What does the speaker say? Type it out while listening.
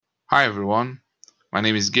Hi everyone, my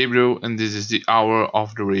name is Gabriel and this is the Hour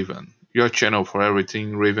of the Raven, your channel for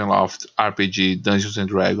everything Ravenloft, RPG, Dungeons and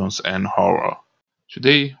Dragons, and horror.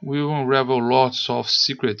 Today we will unravel Lord Soft's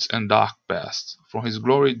secrets and dark past, from his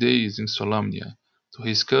glory days in Solamnia to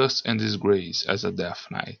his curse and disgrace as a Death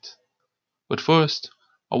Knight. But first,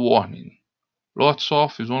 a warning. Lord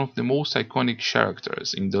Soft is one of the most iconic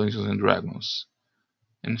characters in Dungeons and Dragons,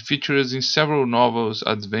 and features in several novels,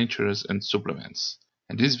 adventures, and supplements.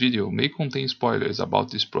 And this video may contain spoilers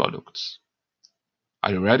about these products.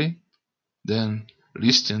 Are you ready? Then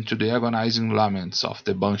listen to the agonizing laments of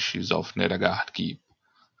the banshees of Neragard Keep,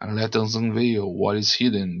 and let us unveil what is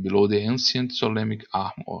hidden below the ancient Solemic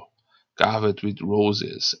armor, carved with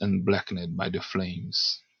roses and blackened by the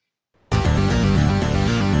flames.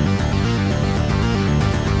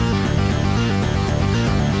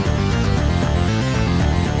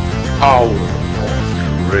 Hour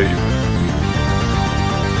of the Raven.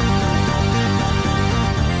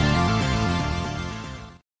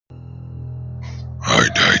 I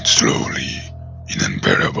died slowly in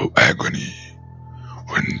unbearable agony.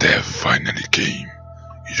 When death finally came,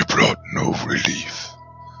 it brought no relief.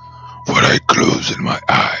 For I closed my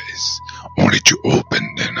eyes, only to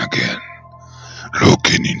open them again,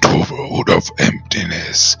 looking into a world of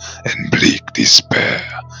emptiness and bleak despair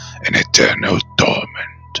and eternal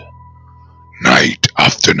torment. Night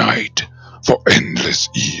after night, for endless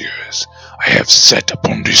years, I have sat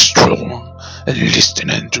upon this throne and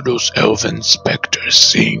listened to those elven specters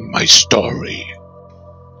sing my story.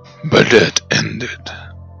 But that ended.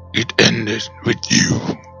 It ended with you,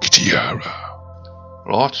 Kitiara.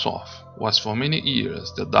 Lord Soft was for many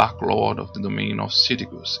years the Dark Lord of the domain of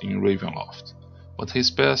Citicus in Ravenloft, but his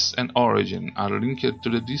past and origin are linked to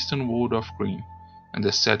the distant world of Krynn and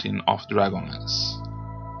the setting of Dragonlance.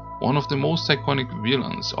 One of the most iconic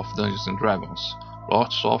villains of Dungeons & Dragons,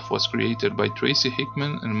 Lord Soft was created by Tracy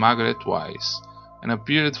Hickman and Margaret Wise, and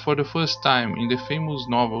appeared for the first time in the famous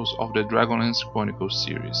novels of the Dragonlance Chronicles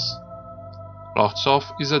series. Lord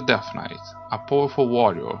Soft is a Death Knight, a powerful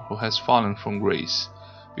warrior who has fallen from grace,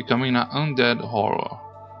 becoming an undead horror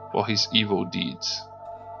for his evil deeds.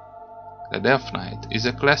 The Death Knight is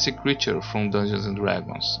a classic creature from Dungeons &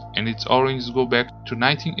 Dragons, and its origins go back to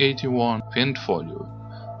 1981 Folio,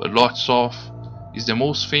 but Lord Soft is the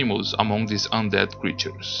most famous among these undead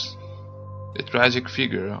creatures. The tragic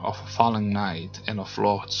figure of a fallen knight and of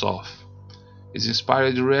Lord Soft is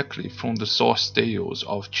inspired directly from the source tales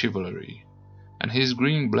of chivalry, and his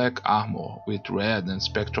green-black armor with red and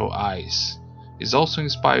spectral eyes is also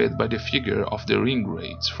inspired by the figure of the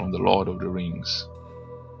Ringwraiths from The Lord of the Rings.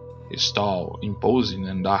 His tall, imposing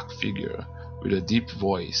and dark figure with a deep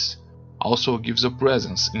voice also gives a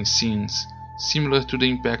presence in scenes similar to the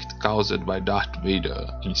impact caused by Darth Vader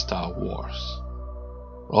in Star Wars.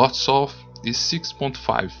 Lord Soft is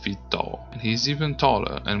 6.5 feet tall, and he is even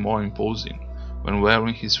taller and more imposing when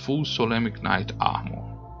wearing his full Solemic Knight armor.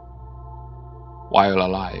 While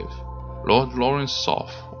alive, Lord Lawrence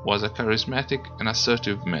Soft was a charismatic and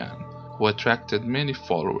assertive man who attracted many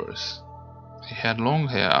followers. He had long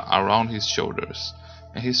hair around his shoulders,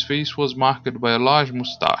 and his face was marked by a large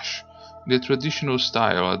moustache, the traditional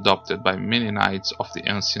style adopted by many knights of the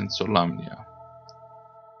ancient Solamnia.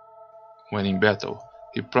 When in battle,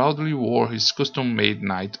 he proudly wore his custom-made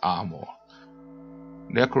knight armor,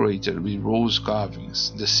 decorated with rose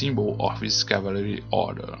carvings, the symbol of his cavalry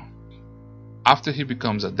order. After he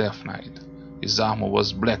becomes a Death Knight, his armor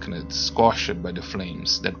was blackened, scorched by the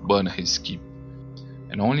flames that burned his keep,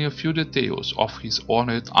 and only a few details of his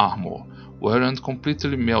ornate armor weren't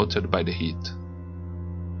completely melted by the heat.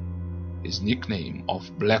 His nickname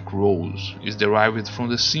of Black Rose is derived from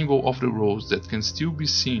the symbol of the rose that can still be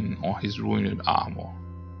seen on his ruined armor.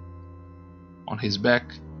 On his back,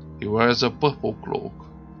 he wears a purple cloak,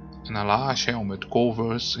 and a large helmet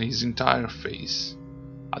covers his entire face,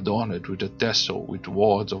 adorned with a tassel with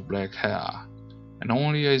wards of black hair, and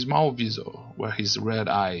only a small visor where his red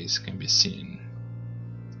eyes can be seen.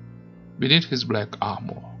 Beneath his black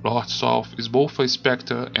armor, Lord Soft is both a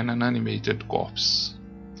spectre and an animated corpse.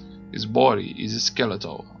 His body is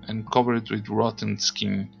skeletal and covered with rotten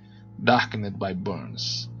skin, darkened by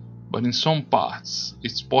burns, but in some parts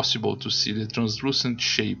it's possible to see the translucent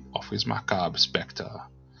shape of his macabre spectre,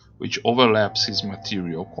 which overlaps his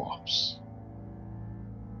material corpse.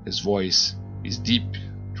 His voice is deep,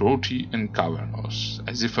 throaty and cavernous,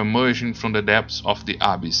 as if emerging from the depths of the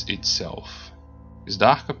abyss itself. His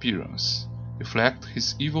dark appearance reflects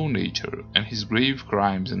his evil nature and his grave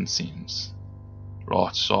crimes and sins.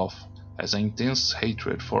 Lord Soft has an intense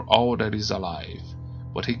hatred for all that is alive,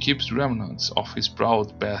 but he keeps remnants of his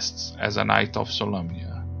proud past as a knight of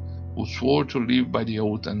Solamnia, who swore to live by the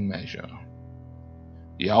oath and measure.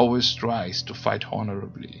 He always tries to fight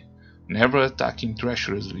honorably, never attacking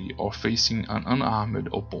treacherously or facing an unarmed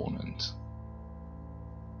opponent.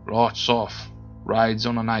 Lord Soth rides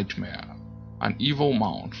on a nightmare, an evil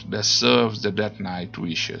mount that serves the Death Knight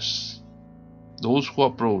wishes. Those who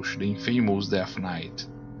approach the infamous Death Knight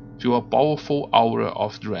feel a powerful aura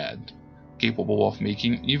of dread, capable of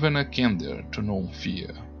making even a Kender to know fear.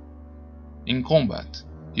 In combat,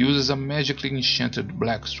 he uses a magically enchanted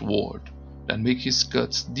black sword that makes his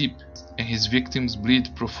cuts deep and his victims bleed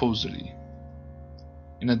profusely.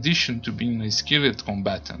 In addition to being a skilled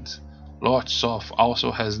combatant, Lord Soth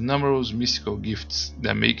also has numerous mystical gifts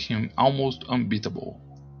that make him almost unbeatable.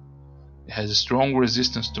 He has a strong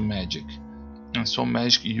resistance to magic, and some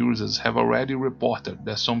magic users have already reported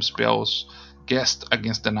that some spells cast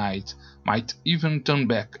against the knight might even turn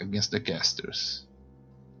back against the casters.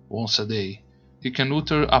 Once a day, he can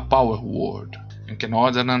utter a power word and can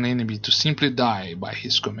order an enemy to simply die by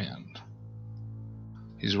his command.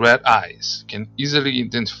 His red eyes can easily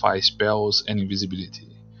identify spells and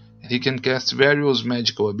invisibility, and he can cast various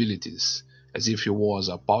magical abilities as if he was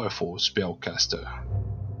a powerful spellcaster.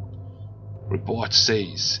 Report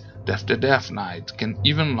says that the Death Knight can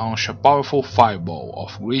even launch a powerful fireball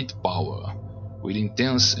of great power, with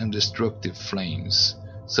intense and destructive flames,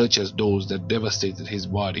 such as those that devastated his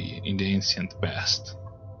body in the ancient past.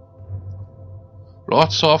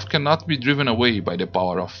 Lord Soth cannot be driven away by the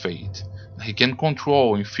power of fate, and he can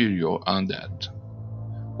control inferior undead.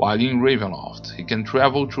 While in Ravenloft, he can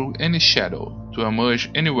travel through any shadow to emerge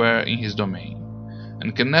anywhere in his domain,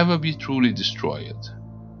 and can never be truly destroyed.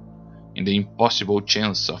 In the impossible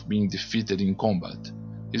chance of being defeated in combat,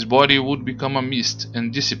 his body would become a mist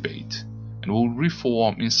and dissipate, and would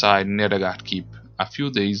reform inside Nethergard Keep a few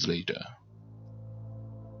days later.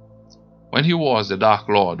 When he was the Dark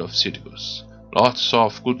Lord of Citicus, Lord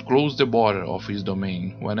Soth could close the border of his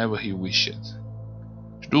domain whenever he wished.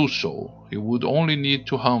 To do so, he would only need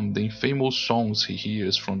to hum the infamous songs he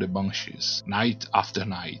hears from the Banshees, night after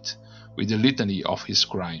night, with the litany of his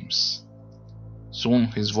crimes. Soon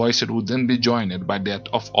his voice would then be joined by that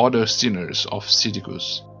of other sinners of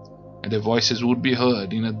Citicus, and the voices would be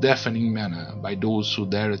heard in a deafening manner by those who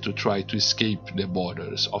dared to try to escape the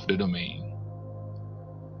borders of the domain.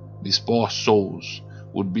 These poor souls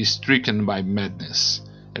would be stricken by madness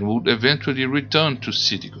and would eventually return to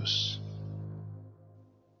Citicus.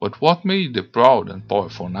 But what made the proud and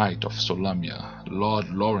powerful knight of Solamnia, Lord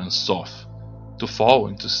Lawrence Soth, to fall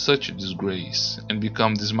into such a disgrace and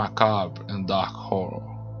become this macabre and dark horror?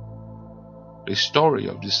 The story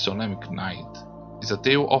of this solemnic knight is a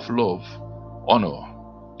tale of love, honor,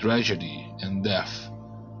 tragedy, and death,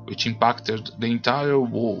 which impacted the entire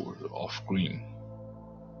world of Grimm.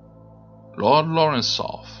 Lord Lawrence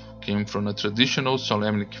Soth came from a traditional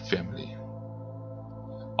Solemnic family.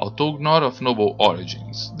 Although not of noble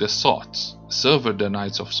origins, the Soths served the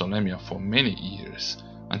Knights of Solamnia for many years,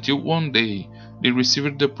 until one day they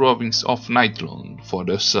received the province of Nightland for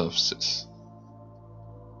their services.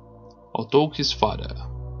 Although his father,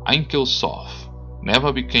 Ainkel Soth,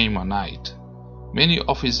 never became a knight, many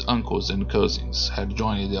of his uncles and cousins had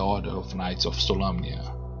joined the Order of Knights of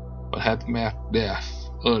Solamnia, but had met death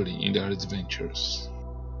early in their adventures.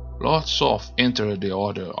 Lord Soth entered the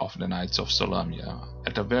Order of the Knights of Solamnia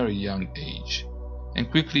at a very young age,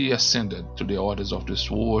 and quickly ascended to the Orders of the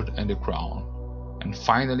Sword and the Crown, and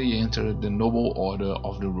finally entered the Noble Order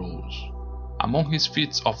of the Rose. Among his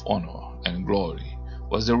feats of honor and glory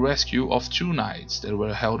was the rescue of 2 knights that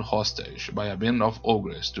were held hostage by a band of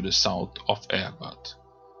ogres to the south of Ergot,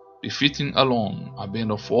 defeating alone a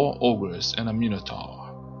band of 4 ogres and a minotaur,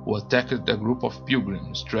 who attacked a group of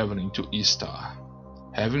pilgrims traveling to Istar,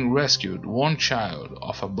 having rescued 1 child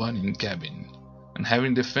of a burning cabin, and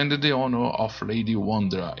having defended the honor of Lady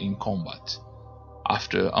Wandra in combat,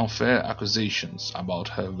 after unfair accusations about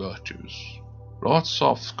her virtues. Lord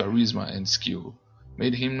Soth's charisma and skill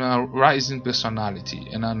made him a rising personality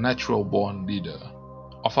and a natural-born leader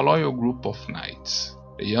of a loyal group of knights.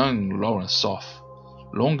 The young Lawrence Soth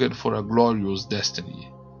longed for a glorious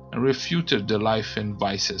destiny, and refuted the life and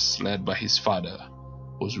vices led by his father,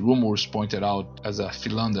 whose rumors pointed out as a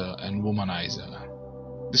philanderer and womanizer.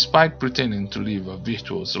 Despite pretending to live a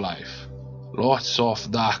virtuous life, Lord Soth's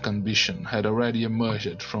dark ambition had already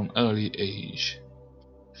emerged from early age.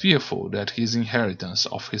 Fearful that his inheritance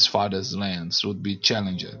of his father's lands would be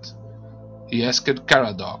challenged, he asked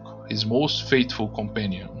Caradoc, his most faithful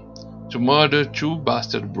companion, to murder 2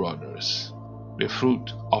 bastard brothers, the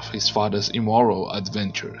fruit of his father's immoral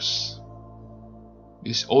adventures.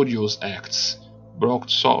 These odious acts brought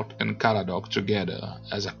Salt and Caradoc together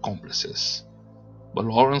as accomplices. But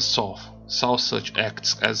Loren Soth saw such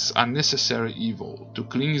acts as a necessary evil to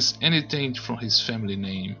cleanse any taint from his family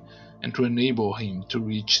name and to enable him to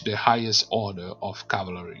reach the highest order of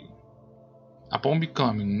cavalry. Upon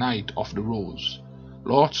becoming Knight of the Rose,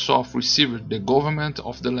 Lord Soth received the government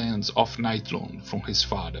of the lands of Nightlund from his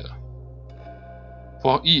father.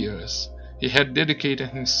 For years, he had dedicated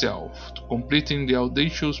himself to completing the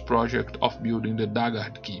audacious project of building the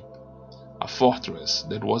Dagard Keep, a fortress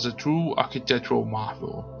that was a true architectural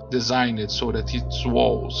marvel, designed so that its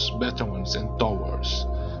walls, battlements and towers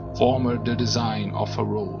formed the design of a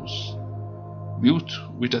rose. Built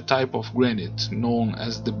with a type of granite known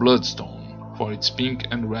as the Bloodstone for its pink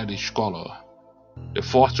and reddish color, the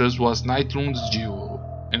fortress was Nightlund's jewel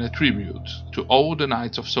and a tribute to all the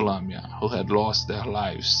knights of Solamnia who had lost their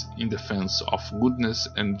lives in defense of goodness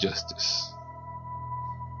and justice.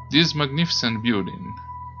 This magnificent building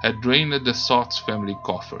had drained the Soth's family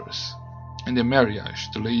coffers, and the marriage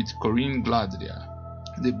to Lady Corinne Gladria,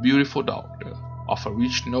 the beautiful daughter of a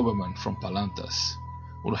rich nobleman from Palantas,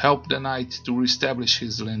 would help the knight to reestablish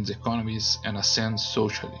his land's economies and ascend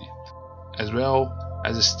socially, as well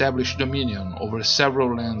as establish dominion over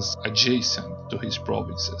several lands adjacent to his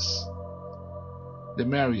provinces. The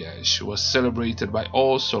marriage was celebrated by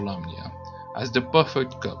all Solamnia as the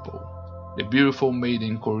perfect couple, the beautiful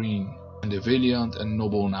maiden Corinne and the valiant and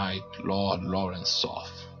noble knight Lord Loren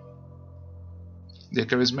Soth. The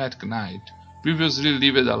charismatic knight previously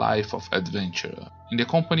lived a life of adventure in the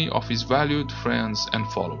company of his valued friends and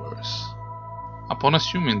followers. Upon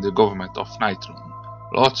assuming the government of Nightlund,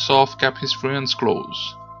 Lord Soth kept his friends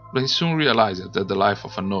close, but he soon realized that the life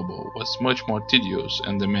of a noble was much more tedious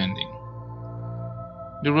and demanding.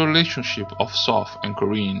 The relationship of Soth and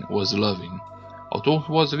Corinne was loving, although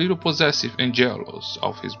he was a little possessive and jealous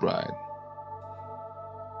of his bride.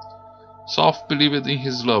 Soth believed in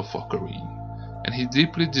his love for Corinne, and he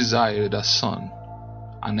deeply desired a son,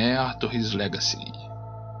 an heir to his legacy.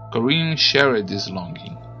 Corinne shared this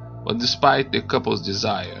longing, but despite the couple's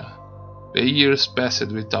desire, the years passed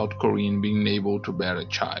without Corinne being able to bear a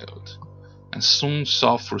child, and soon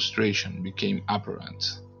Soth's frustration became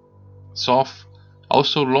apparent. Soth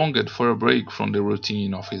also longed for a break from the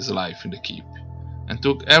routine of his life in the keep, and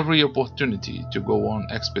took every opportunity to go on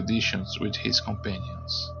expeditions with his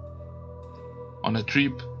companions. On a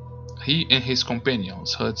trip, he and his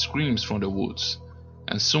companions heard screams from the woods,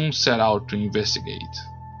 and soon set out to investigate.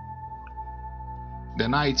 The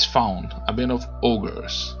knights found a band of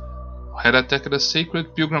ogres who had attacked a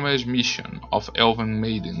sacred pilgrimage mission of elven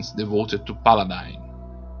maidens devoted to Paladine,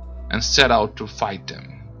 and set out to fight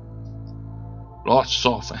them. Lord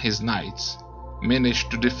Soth and his knights managed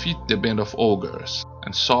to defeat the band of ogres,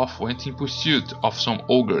 and Soth went in pursuit of some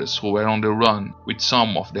ogres who were on the run with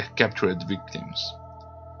some of their captured victims.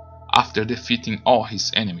 After defeating all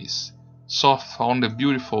his enemies, Soth found the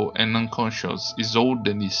beautiful and unconscious Isolde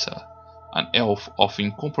de Nissa, an elf of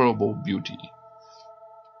incomparable beauty.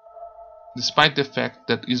 Despite the fact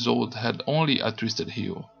that Isolde had only a twisted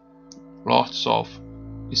heel, Lord Soth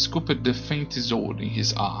scooped the faint Isolde in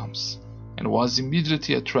his arms, and was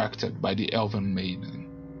immediately attracted by the elven maiden.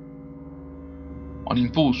 On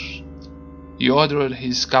impulse, he ordered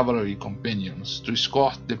his cavalry companions to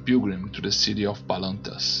escort the pilgrim to the city of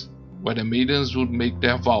Palantas, where the maidens would make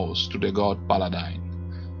their vows to the god Paladine,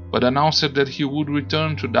 but announced that he would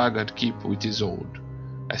return to Dagard Keep with Isolde,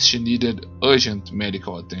 as she needed urgent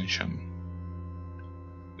medical attention.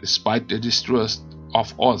 Despite the distrust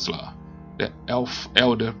of Osla, the elf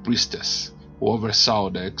elder priestess who oversaw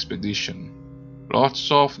the expedition, Lord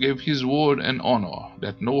Soth gave his word and honor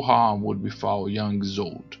that no harm would befall young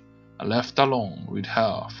Isolde, and left alone with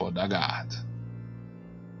her for Dagard.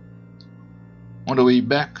 On the way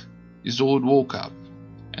back, Isolde woke up,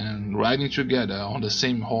 and riding together on the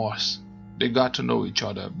same horse, they got to know each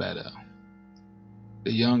other better.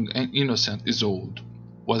 The young and innocent Isolde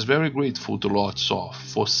was very grateful to Lord Soth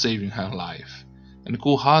for saving her life, and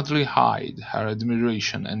could hardly hide her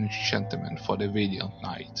admiration and enchantment for the valiant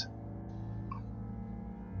knight.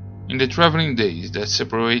 In the traveling days that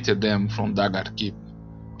separated them from Dagard Keep,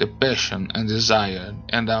 the passion and desire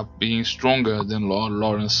ended up being stronger than Lord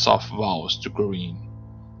Loren Soth's vows to Corinne,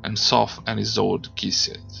 and Soth and Isolde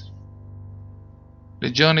kissed. The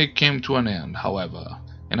journey came to an end, however,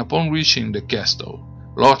 and upon reaching the castle,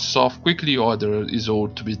 Lord Soth quickly ordered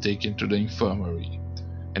Isolde to be taken to the infirmary,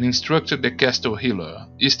 and instructed the castle healer,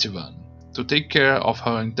 Istvan, to take care of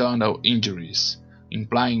her internal injuries,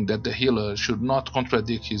 implying that the healer should not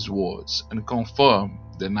contradict his words and confirm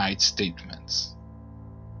the knight's statements.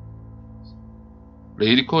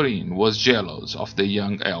 Lady Corinne was jealous of the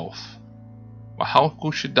young elf, but how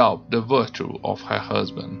could she doubt the virtue of her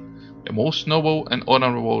husband, the most noble and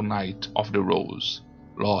honorable knight of the Rose,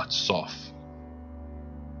 Lord Soth?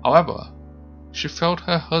 However, she felt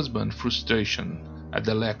her husband's frustration at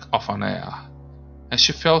the lack of an heir, and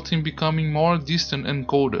she felt him becoming more distant and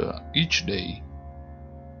colder each day.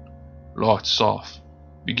 Lord Soth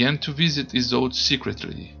began to visit Isolde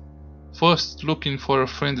secretly, first looking for a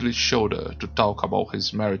friendly shoulder to talk about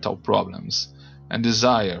his marital problems and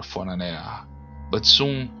desire for an heir, but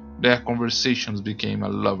soon their conversations became a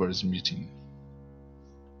lovers' meeting.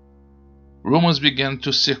 Rumors began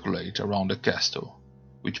to circulate around the castle,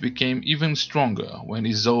 which became even stronger when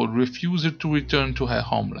Isolde refused to return to her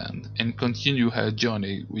homeland and continue her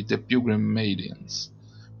journey with the pilgrim maidens,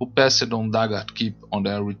 who passed on Daggart Keep on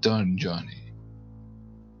their return journey.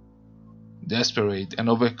 Desperate and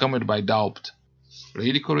overcome by doubt,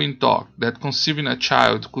 Lady Corinne thought that conceiving a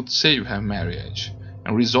child could save her marriage,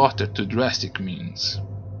 and resorted to drastic means.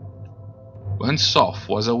 When Soth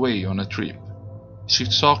was away on a trip, she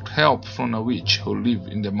sought help from a witch who lived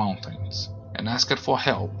in the mountains, and asked for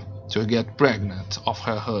help to get pregnant of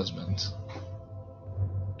her husband.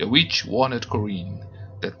 The witch warned Corinne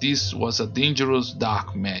that this was a dangerous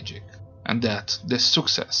dark magic, and that the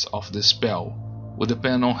success of the spell would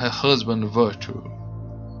depend on her husband's virtue.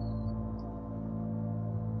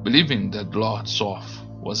 Believing that Lord Soth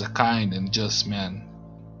was a kind and just man,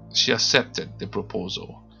 she accepted the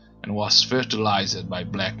proposal and was fertilized by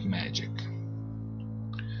black magic.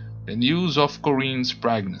 The news of Corinne's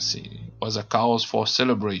pregnancy was a cause for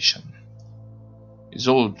celebration.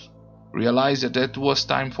 Isolde realized that it was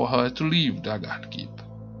time for her to leave Daggart Keep.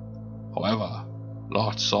 However,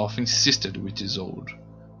 Lord Soth insisted with Isolde,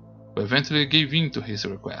 who eventually gave in to his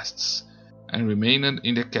requests and remained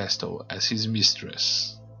in the castle as his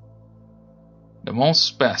mistress. The months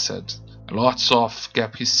passed, and Lord Soth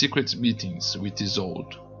kept his secret meetings with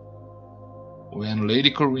Isolde. When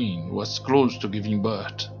Lady Corinne was close to giving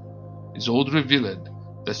birth, Isolde revealed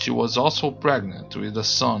that she was also pregnant with a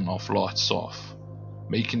son of Lord Soth,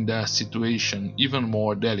 making their situation even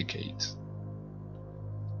more delicate.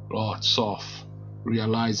 Lord Soth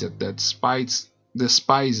realized that despite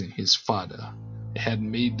despising his father, he had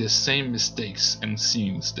made the same mistakes and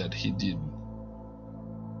sins that he did.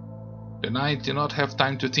 The knight did not have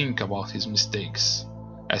time to think about his mistakes,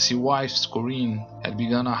 as his wife Corinne had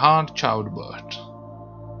begun a hard childbirth.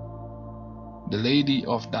 The lady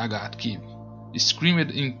of Daggart Keep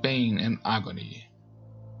screamed in pain and agony,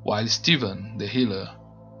 while Stephen, the healer,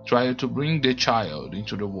 tried to bring the child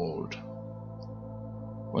into the world.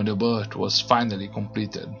 When the birth was finally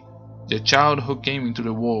completed, the child who came into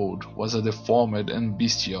the world was a deformed and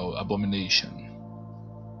bestial abomination.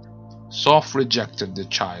 Soth rejected the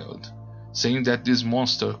child, saying that this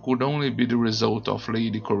monster could only be the result of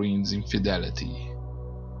Lady Corinne's infidelity.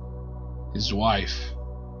 His wife,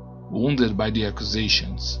 wounded by the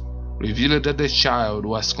accusations, revealed that the child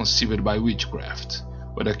was conceived by witchcraft,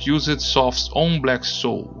 but accused Soth's own black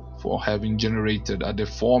soul for having generated a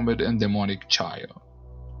deformed and demonic child.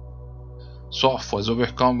 Soth was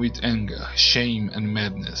overcome with anger, shame, and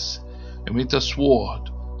madness, and with a sword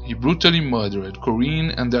he brutally murdered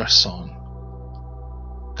Corinne and their son.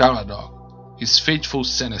 Caradoc, his faithful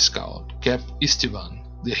seneschal, kept Istvan,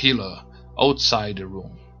 the healer, outside the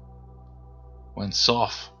room. When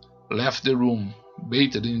Soth left the room,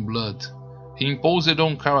 bathed in blood, he imposed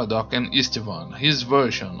on Caradoc and Istvan his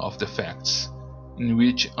version of the facts, in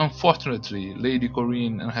which unfortunately Lady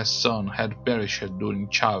Corinne and her son had perished during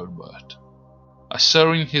childbirth.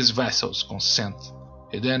 Assuring his vassal's consent,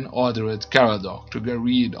 he then ordered Caradoc to get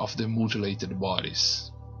rid of the mutilated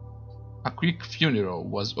bodies. A quick funeral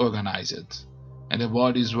was organized, and the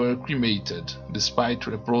bodies were cremated despite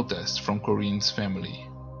the protests from Corinne's family.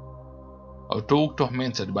 Although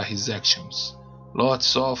tormented by his actions, Lord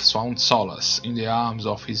Soth found solace in the arms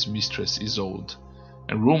of his mistress Isolde,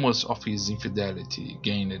 and rumors of his infidelity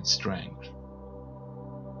gained strength.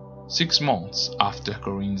 6 months after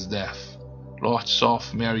Corinne's death, Lord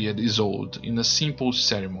Soth married Isolde in a simple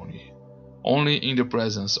ceremony, only in the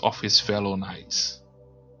presence of his fellow knights.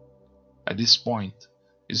 At this point,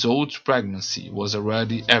 Isolde's pregnancy was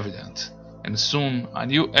already evident, and soon a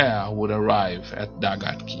new heir would arrive at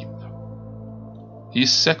Daggart Keep.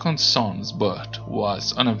 His second son's birth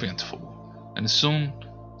was uneventful, and soon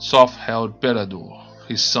Soth held Peredur,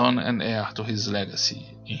 his son and heir to his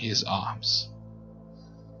legacy, in his arms.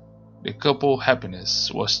 The couple's happiness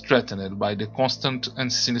was threatened by the constant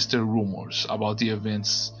and sinister rumors about the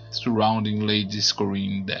events surrounding Lady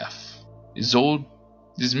Corinne's death. Isolde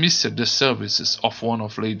dismissed the services of one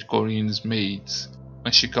of Lady Corinne's maids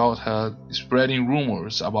when she caught her spreading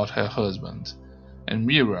rumors about her husband, and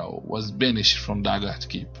Muriel was banished from Daggett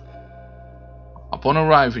Keep. Upon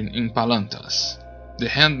arriving in Palanthas, the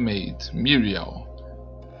handmaid Muriel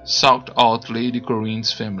sought out Lady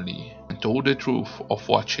Corinne's family and told the truth of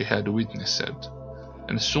what she had witnessed,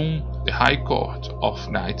 and soon the High Court of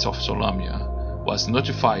Knights of Solamnia was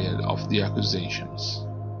notified of the accusations.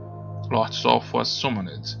 Lord Soth was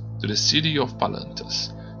summoned to the city of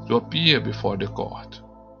Palanthas to appear before the court.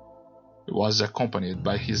 He was accompanied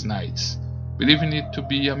by his knights, believing it to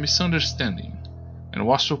be a misunderstanding, and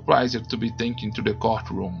was surprised to be taken to the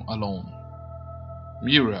courtroom alone.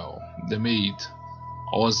 Muriel, the maid,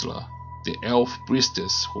 Osla, the elf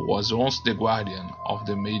priestess who was once the guardian of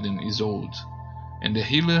the maiden Isolde, and the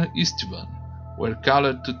healer Istvan were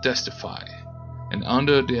called to testify, and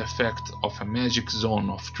under the effect of a magic zone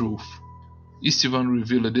of truth, Istvan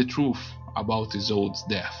revealed the truth about Isolde's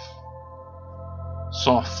death.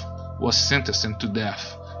 Soth was sentenced to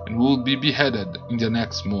death and would be beheaded in the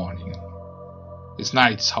next morning. His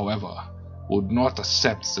knights, however, would not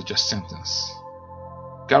accept such a sentence.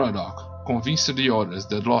 Caradoc convinced the others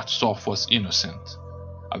that Lord Soth was innocent,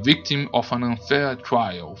 a victim of an unfair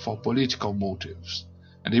trial for political motives,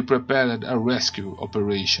 and they prepared a rescue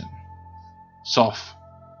operation. Soth,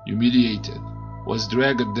 humiliated, was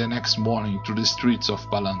dragged the next morning through the streets of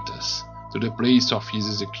Palanthas to the place of his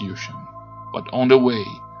execution, but on the way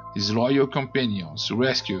his loyal companions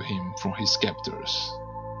rescued him from his captors.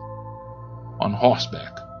 On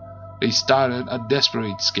horseback, they started a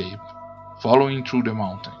desperate escape, following through the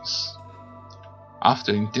mountains.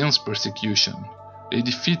 After intense persecution, they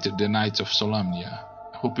defeated the Knights of Solamnia,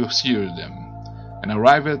 who pursued them, and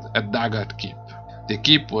arrived at Daggett Keep. The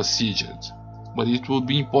keep was sieged, but it would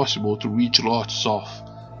be impossible to reach Lord Soth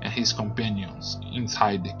and his companions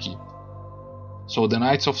inside the keep. So the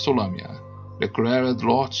Knights of Solamnia declared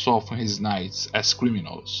Lord Soth and his knights as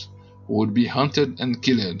criminals, who would be hunted and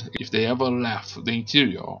killed if they ever left the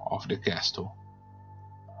interior of the castle.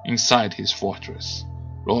 Inside his fortress,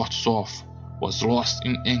 Lord Soth was lost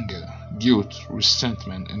in anger, guilt,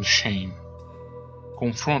 resentment, and shame.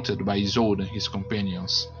 Confronted by Isolde and his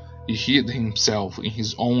companions, he hid himself in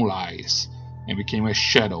his own lies and became a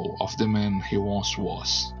shadow of the man he once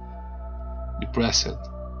was. Depressed,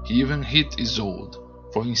 he even hit Isolde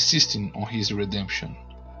for insisting on his redemption.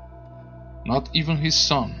 Not even his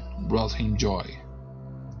son brought him joy.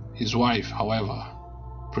 His wife, however,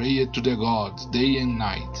 prayed to the gods day and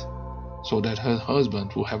night so that her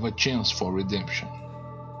husband would have a chance for redemption.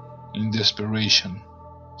 In desperation,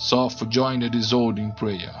 Soth joined Isolde in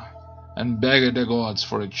prayer and begged the gods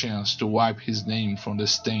for a chance to wipe his name from the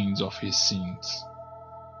stains of his sins.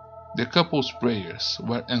 The couple's prayers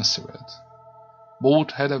were answered.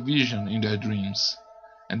 Both had a vision in their dreams,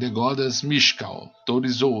 and the goddess Mishkal told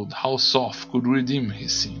Isolde how Soth could redeem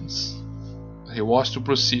his sins. He was to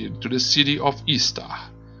proceed to the city of Istar,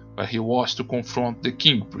 where he was to confront the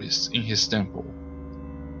king priest in his temple.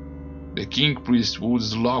 The king priest would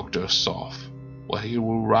slaughter Soth, but he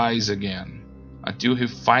would rise again until he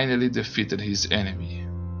finally defeated his enemy.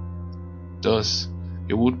 Thus,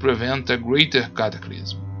 he would prevent a greater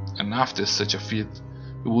cataclysm, and after such a feat,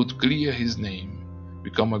 he would clear his name,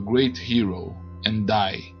 become a great hero, and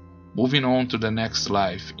die, moving on to the next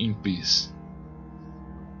life in peace.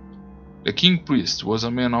 The king priest was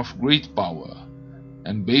a man of great power,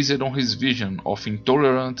 and based on his vision of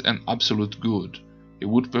intolerant and absolute good, he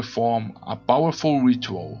would perform a powerful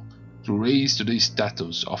ritual to raise to the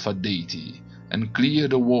status of a deity and clear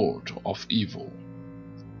the world of evil.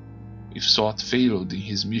 If Soth failed in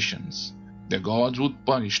his missions, the gods would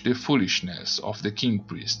punish the foolishness of the king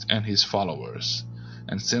priest and his followers,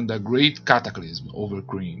 and send a great cataclysm over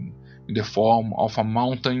Krynn in the form of a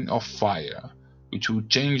mountain of fire, which would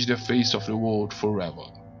change the face of the world forever.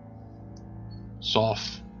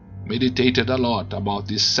 Soth meditated a lot about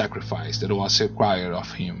this sacrifice that was required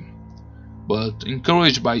of him, but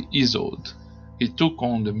encouraged by Isolde, he took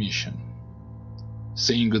on the mission.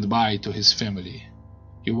 Saying goodbye to his family,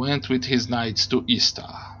 he went with his knights to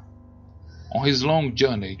Istar. On his long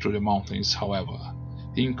journey through the mountains, however,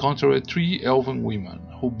 he encountered 3 elven women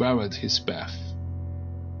who barred his path.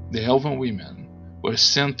 The elven women were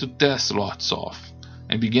sent to test Lord Soth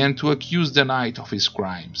and began to accuse the knight of his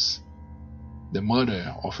crimes: the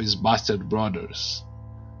murder of his bastard brothers,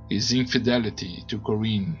 his infidelity to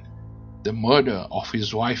Corinne, the murder of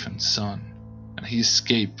his wife and son, and his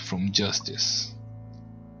escape from justice.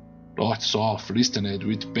 Lord Soth listened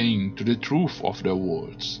with pain to the truth of their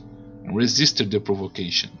words, and resisted the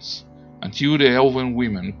provocations, until the elven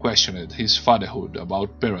women questioned his fatherhood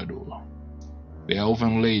about Peredur. The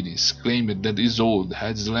elven ladies claimed that Isolde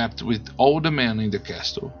had slept with all the men in the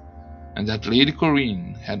castle, and that Lady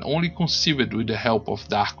Corinne had only conceived with the help of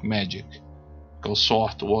dark magic, because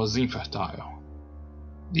Sorte was infertile.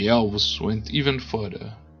 The elves went even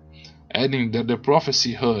further, adding that the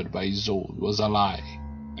prophecy heard by Isolde was a lie,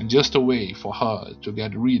 and just a way for her to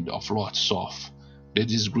get rid of Lord Soth, the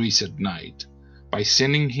disgraced knight, by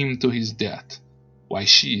sending him to his death, while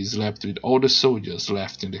she slept with all the soldiers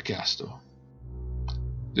left in the castle.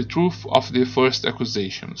 The truth of the first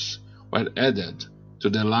accusations were added to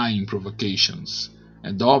the lying provocations,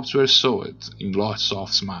 and doubts were sowed in Lord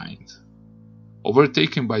Soth's mind.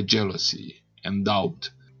 Overtaken by jealousy and doubt,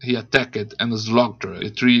 he attacked and slaughtered the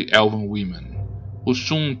 3 elven women, who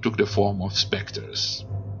soon took the form of spectres.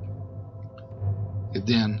 He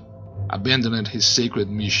then abandoned his sacred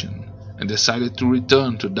mission and decided to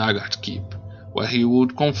return to Dagart Keep, where he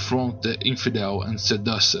would confront the infidel and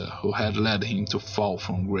seducer who had led him to fall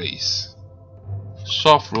from grace.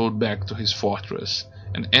 Soth rode back to his fortress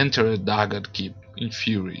and entered Dagart Keep in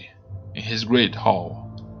fury. In his great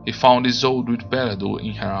hall, he found Isolde with Peredur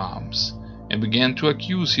in her arms, and began to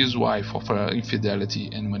accuse his wife of her infidelity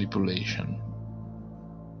and manipulation.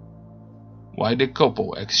 While the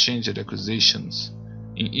couple exchanged accusations,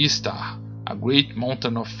 in Istar a great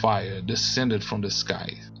mountain of fire descended from the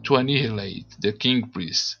sky to annihilate the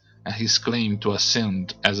king-priest and his claim to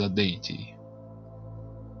ascend as a deity.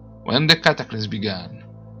 When the cataclysm began,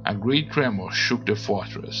 a great tremor shook the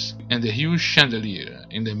fortress, and the huge chandelier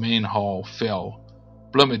in the main hall fell,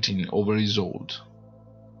 plummeting over Isolde.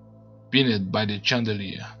 Pinned by the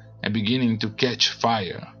chandelier and beginning to catch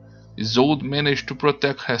fire, Isolde managed to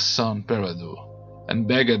protect her son Peredur, and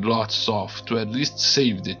begged Lord Soth to at least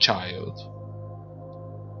save the child.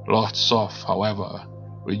 Lord Soth, however,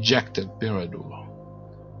 rejected Peredur.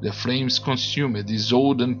 The flames consumed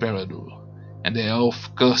Isolde and Peredur, and the elf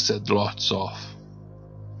cursed Lord Soth.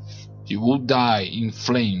 He would die in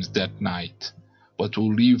flames that night, but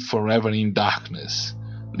would live forever in darkness,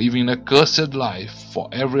 living a cursed life for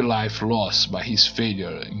every life lost by his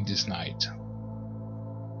failure in this night.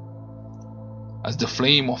 As the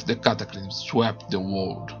flame of the cataclysm swept the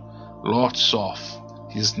world, Lord Soth,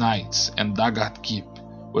 his knights, and Dagart Keep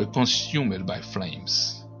were consumed by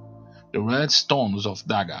flames. The red stones of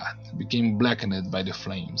Dagart became blackened by the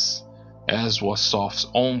flames, as was Soth's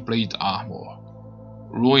own plate armor,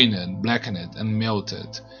 ruined, blackened, and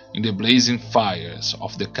melted in the blazing fires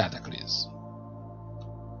of the cataclysm.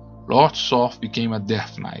 Lord Soth became a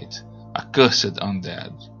Death Knight, a cursed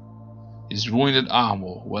undead. His ruined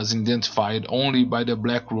armor was identified only by the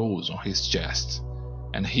black rose on his chest,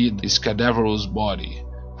 and hid his cadaverous body,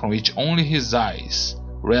 from which only his eyes,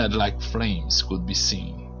 red like flames, could be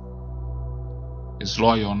seen. His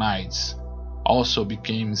loyal knights also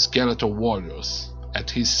became skeletal warriors at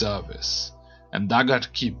his service, and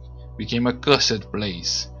Dagart Keep became a cursed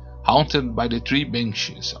place, haunted by the 3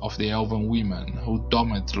 banshees of the elven women who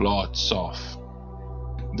torment Lord Soth.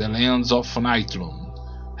 The lands of Nightlund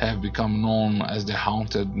have become known as the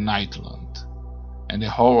Haunted Nightland, and the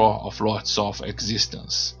horror of Lord Soth's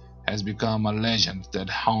existence has become a legend that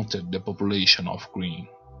haunted the population of Green.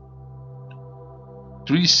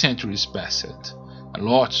 3 centuries passed, and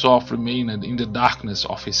Lord Soth remained in the darkness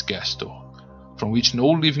of his castle, from which no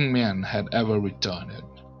living man had ever returned.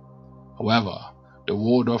 However, the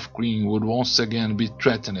world of Green would once again be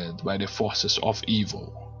threatened by the forces of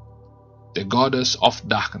evil. The goddess of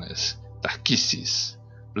darkness, Tarkissis,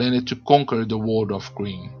 planned to conquer the world of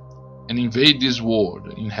Green and invade this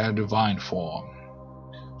world in her divine form.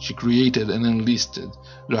 She created and enlisted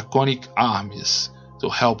draconic armies to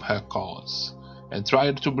help her cause, and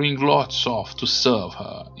tried to bring Lord Soth to serve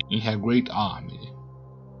her in her great army.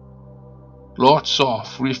 Lord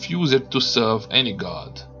Soth refused to serve any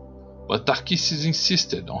god, but Tarkissis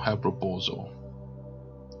insisted on her proposal.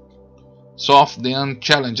 Soth then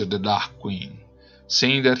challenged the Dark Queen,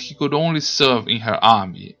 saying that he could only serve in her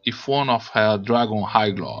army if one of her dragon high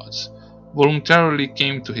lords voluntarily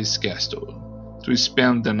came to his castle to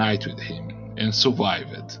spend the night with him and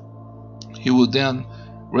survived. He would then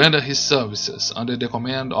render his services under the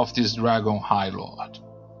command of this dragon high lord.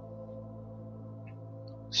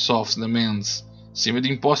 Soth's demands seemed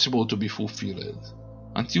impossible to be fulfilled,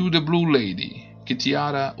 until the Blue Lady,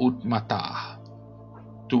 Kitiara Ut Matar,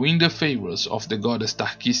 to win the favors of the goddess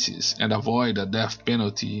Tarkissis and avoid a death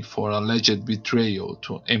penalty for alleged betrayal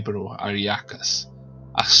to Emperor Ariakas,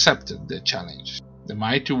 accepted the challenge. The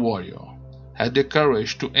mighty warrior had the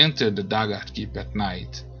courage to enter the Dagart Keep at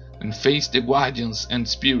night and face the guardians and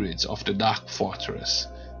spirits of the Dark Fortress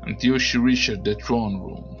until she reached the throne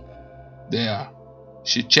room. There,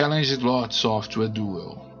 she challenged Lord Soth to a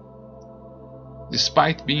duel.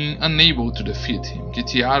 Despite being unable to defeat him,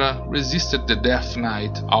 Kitiara resisted the Death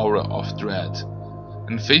Knight aura of dread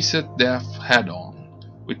and faced death head-on,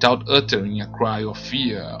 without uttering a cry of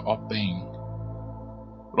fear or pain.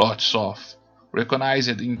 Lord Soth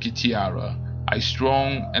recognized in Kitiara a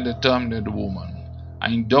strong and determined woman,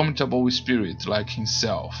 an indomitable spirit like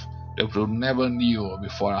himself that would never kneel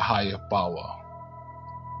before a higher power.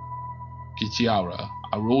 Kitiara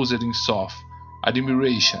aroused in Soth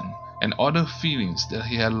admiration and other feelings that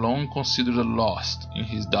he had long considered lost in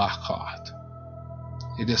his dark heart.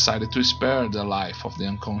 He decided to spare the life of the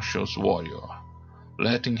unconscious warrior,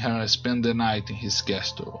 letting her spend the night in his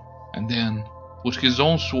castle, and then put his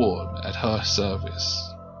own sword at her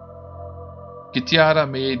service. Kitiara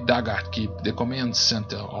made Dagart Keep the command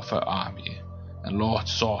center of her army, and Lord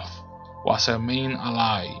Soth was her main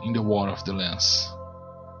ally in the War of the Lance.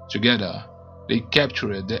 Together, they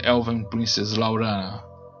captured the elven princess Laurana,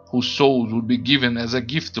 whose soul would be given as a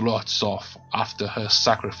gift to Lord Soth after her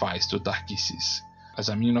sacrifice to Tarkissis, as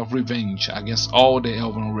a means of revenge against all the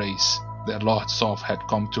elven race that Lord Soth had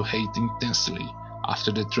come to hate intensely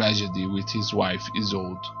after the tragedy with his wife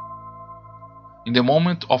Isolde. In the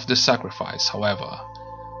moment of the sacrifice, however,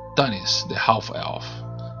 Tanis, the half-elf,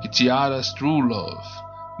 Kitiara's true love,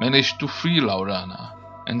 managed to free Laurana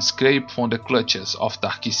and escape from the clutches of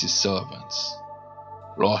Tarkissis' servants.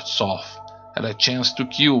 Lord Soth had a chance to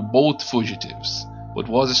kill both fugitives, but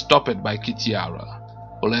was stopped by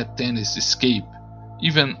Kitiara, who let Tanis escape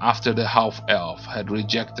even after the half-elf had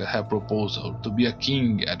rejected her proposal to be a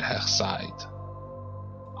king at her side.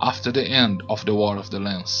 After the end of the War of the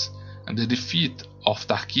Lance and the defeat of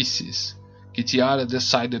Tarkissis, Kitiara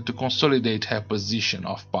decided to consolidate her position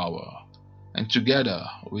of power, and together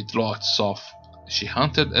with Lord Soth, she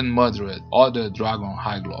hunted and murdered other dragon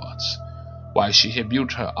high lords, while she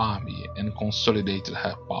rebuilt her army and consolidated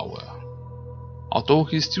her power. Although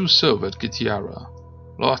he still served Kitiara,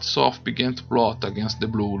 Lord Soth began to plot against the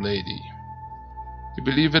Blue Lady. He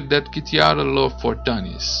believed that Kitiara's love for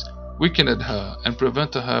Tanis weakened her and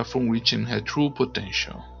prevented her from reaching her true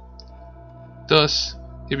potential. Thus,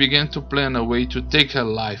 he began to plan a way to take her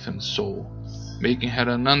life and soul, making her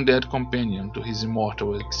an undead companion to his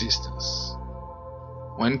immortal existence.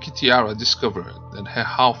 When Kitiara discovered that her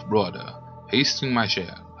half-brother, Hasting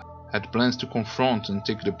Majer, had plans to confront and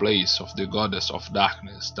take the place of the goddess of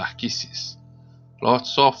darkness, Tarkissis, Lord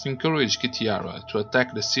Soth encouraged Kitiara to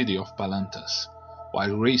attack the city of Palanthas,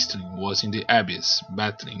 while Raistlin was in the abyss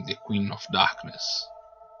battling the Queen of Darkness.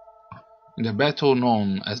 In the battle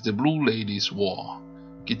known as the Blue Lady's War,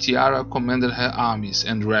 Kitiara commanded her armies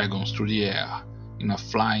and dragons through the air in a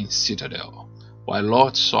flying citadel, while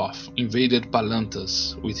Lord Soth invaded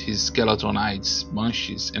Palanthas with his skeleton knights,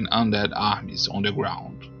 banshees, and undead armies on the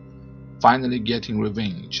ground, finally getting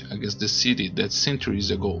revenge against the city that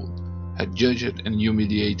centuries ago had judged and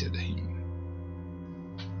humiliated him.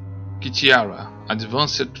 Kitiara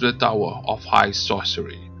advanced to the Tower of High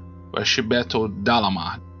Sorcery, where she battled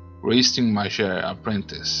Dalamar, Hasting Majer's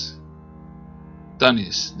apprentice.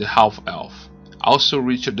 Tanis, the half-elf, also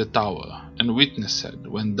reached the tower and witnessed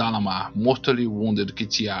when Dalamar mortally wounded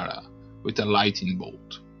Kitiara with a lightning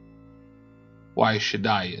bolt. While she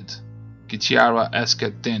died, Kitiara asked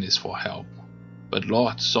Tanis for help, but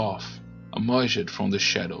Lord Soth emerged from the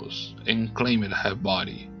shadows and claimed her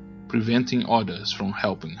body, preventing others from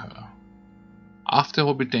helping her. After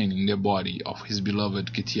obtaining the body of his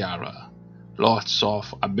beloved Kitiara, Lord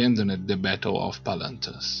Soth abandoned the Battle of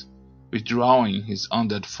Palanthas, withdrawing his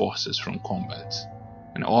undead forces from combat,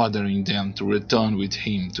 and ordering them to return with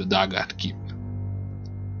him to Dagart Keep.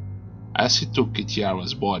 As he took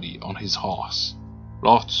Kitiara's body on his horse,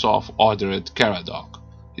 Lord Soth ordered Caradoc,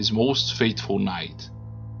 his most faithful knight,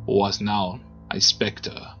 who was now a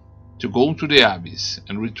spectre, to go to the abyss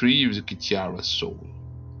and retrieve Kitiara's soul.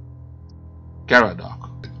 Caradoc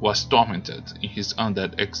was tormented in his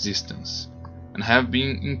undead existence, and had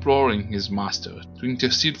been imploring his master to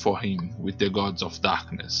intercede for him with the gods of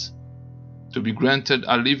darkness, to be granted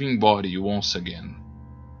a living body once again,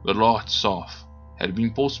 but Lord Soth had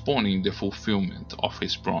been postponing the fulfillment of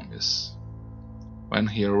his promise. When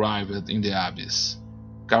he arrived in the abyss,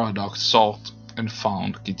 Caradoc sought and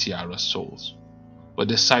found Kitiara's soul, but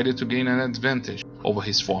decided to gain an advantage over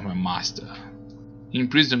his former master. He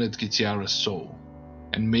imprisoned Kitiara's soul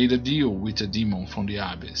and made a deal with a demon from the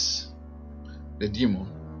abyss. The demon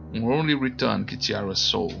would only return Kitiara's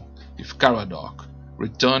soul if Caradoc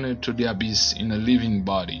returned to the abyss in a living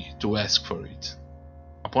body to ask for it.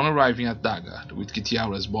 Upon arriving at Dagart with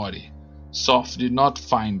Kitiara's body, Soth did not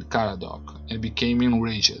find Caradoc and became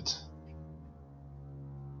enraged.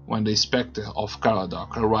 when the spectre of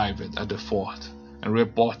Caradoc arrived at the fort and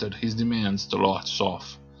reported his demands to Lord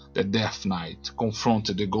Soth, the Death Knight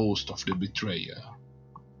confronted the ghost of the betrayer.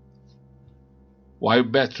 While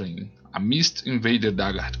battling, a mist invaded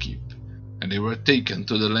Dagart Keep, and they were taken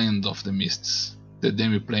to the Land of the Mists, the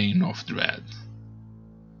Demiplane of Dread.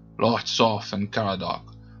 Lord Soth and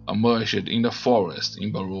Caradoc emerged in the forest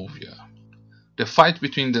in Barovia. The fight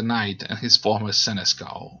between the knight and his former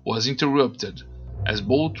seneschal was interrupted as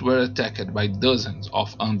both were attacked by dozens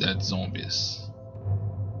of undead zombies.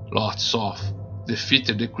 Lord Soth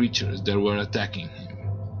defeated the creatures that were attacking him,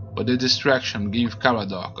 but the distraction gave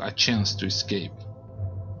Caradoc a chance to escape.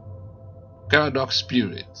 Caradoc's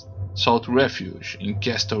spirit sought refuge in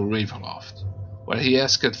Castle Ravenloft, where he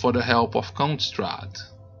asked for the help of Count Strahd.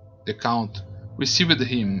 The Count received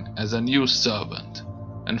him as a new servant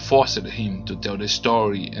and forced him to tell the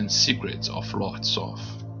story and secrets of Lord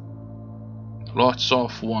Soth. Lord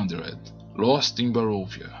Soth wandered, lost in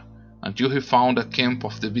Barovia, until he found a camp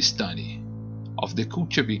of the Vistani, of the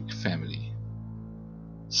Kulchevik family.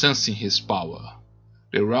 Sensing his power,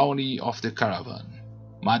 the Raoni of the caravan,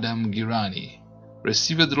 Madame Girani,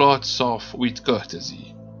 received Lord Soth with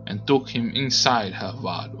courtesy and took him inside her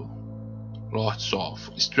Vado. Lord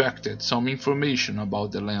Soth extracted some information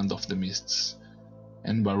about the Land of the Mists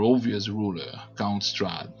and Barovia's ruler, Count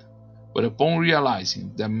Strahd, but upon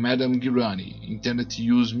realizing that Madame Girani intended to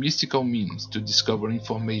use mystical means to discover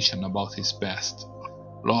information about his past,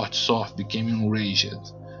 Lord Soth became enraged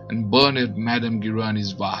and burned Madame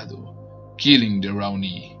Girani's Vado, killing the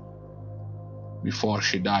Raoni. Before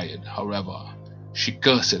she died, however, she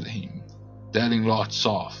cursed him, telling Lord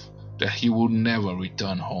Soth that he would never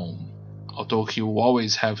return home, although he would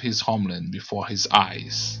always have his homeland before his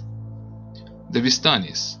eyes. The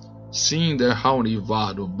Vistanis, seeing their Raoni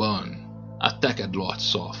Vado burn, attacked Lord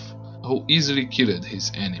Soth, who easily killed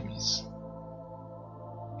his enemies.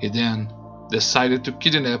 He then decided to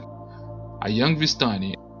kidnap a young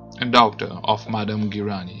Vistani and daughter of Madame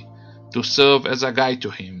Girani to serve as a guide to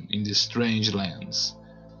him in these strange lands,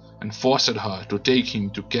 and forced her to take him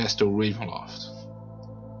to Castle Ravenloft.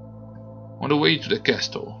 On the way to the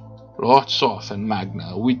castle, Lord Soth and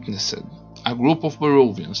Magna witnessed a group of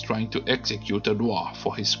Barovians trying to execute a dwarf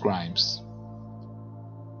for his crimes.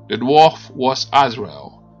 The dwarf was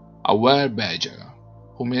Azrael, a were-badger,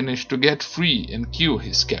 who managed to get free and kill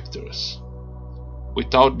his captors.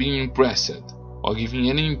 Without being impressed or giving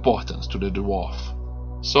any importance to the dwarf,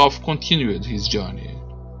 Soth continued his journey,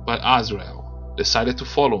 but Azrael decided to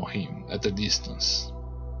follow him at a distance.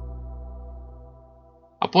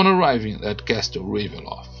 Upon arriving at Castle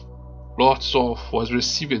Ravenloft, Lord Soth was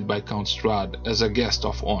received by Count Strahd as a guest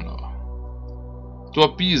of honor. To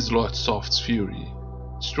appease Lord Soth's fury,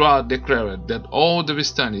 Strahd declared that all the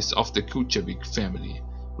Vistanis of the Kulchevik family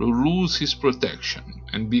will lose his protection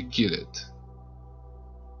and be killed.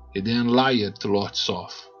 He then lied to Lord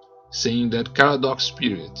Soth, saying that Caradoc's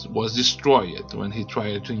spirit was destroyed when he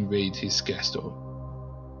tried to invade his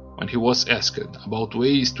castle. When he was asked about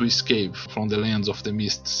ways to escape from the Lands of the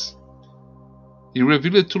Mists, he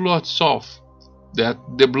revealed to Lord Soth that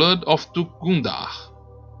the blood of Duke Gundar,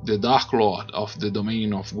 the Dark Lord of the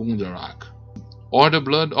domain of Gundarak, or the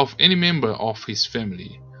blood of any member of his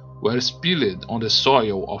family were spilled on the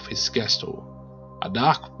soil of his castle, a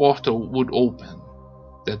dark portal would open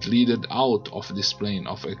that led out of this plane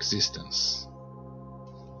of existence.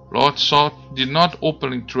 Lord Soth did not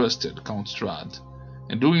openly trust Count Strahd,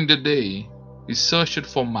 and during the day he searched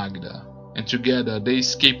for Magda, and together they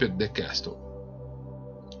escaped the castle.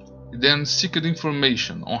 He then sought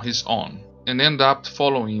information on his own, and ended up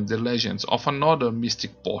following the legends of another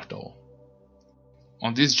mystic portal.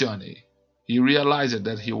 On this journey, he realized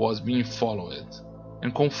that he was being followed,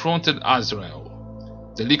 and confronted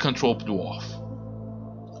Azrael, the lycanthrope dwarf.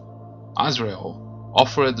 Azrael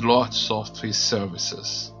offered Lord Soth his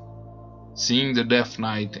services, seeing the Death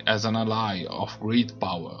Knight as an ally of great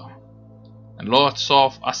power, and Lord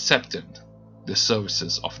Soth accepted the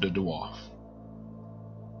services of the dwarf.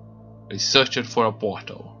 They searched for a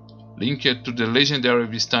portal linked to the legendary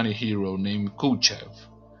Vistani hero named Kulchev,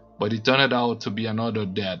 but it turned out to be another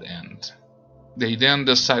dead end. They then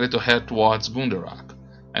decided to head towards Gundarak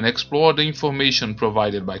and explore the information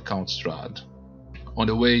provided by Count Strahd. On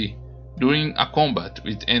the way, during a combat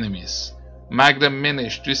with enemies, Magda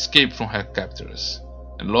managed to escape from her captors,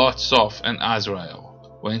 and Lord Soth and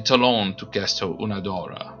Azrael went alone to Castle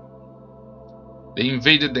Unadora. They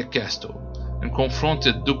invaded the castle and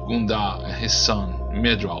confronted Duke Gundar and his son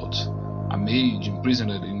Medraut, a mage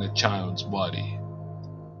imprisoned in a child's body.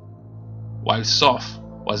 While Soth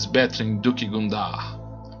was battling Duke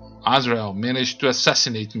Gundar, Azrael managed to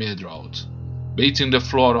assassinate Medrawd, bathing the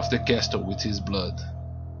floor of the castle with his blood.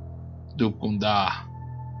 Duke Gundar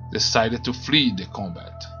decided to flee the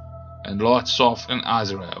combat, and Lord Soth and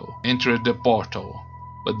Azrael entered the portal,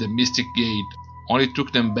 but the Mystic Gate only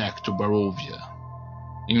took them back to Barovia.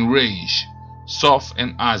 Enraged, Soth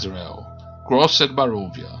and Azrael crossed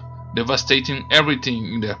Barovia, devastating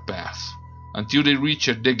everything in their path, until they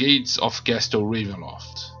reached the gates of Castle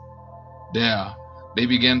Ravenloft. There, they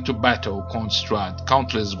began to battle Count Strahd's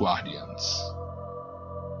countless guardians.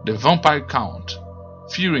 The Vampire Count,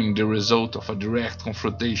 fearing the result of a direct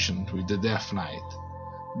confrontation with the Death Knight,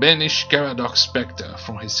 banished Caradoc Spectre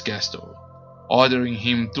from his castle, ordering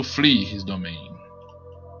him to flee his domain.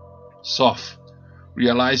 Soth,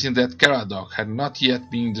 realizing that Caradoc had not yet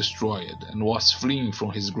been destroyed and was fleeing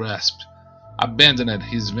from his grasp, abandoned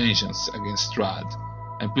his vengeance against Strahd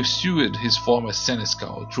and pursued his former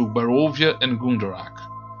seneschal through Barovia and Gundarak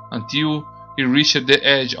until he reached the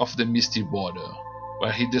edge of the Misty Border,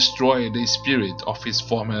 where he destroyed the spirit of his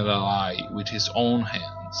former ally with his own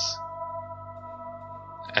hands.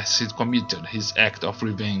 As he committed his act of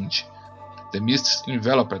revenge, the mists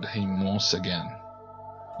enveloped him once again.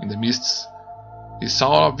 In the mists, he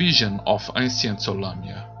saw a vision of ancient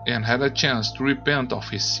Solamnia and had a chance to repent of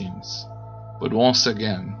his sins, but once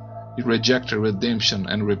again he rejected redemption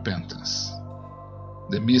and repentance.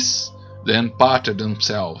 The mists then parted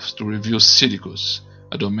themselves to reveal Sidicus,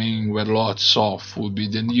 a domain where Lord Soth would be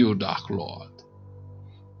the new Dark Lord.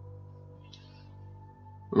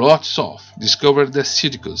 Lord Soth discovered that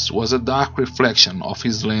Sidicus was a dark reflection of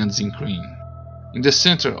his lands in Krynn. In the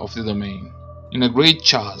center of the domain, in a great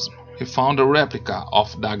chasm, he found a replica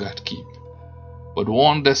of Dagart Keep, but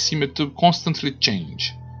one that seemed to constantly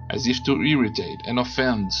change, as if to irritate and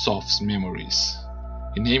offend Soth's memories.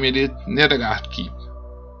 He named it Nedagard Keep,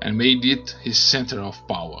 and made it his center of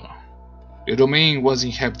power. The domain was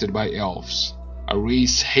inhabited by elves, a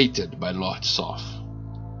race hated by Lord Soth.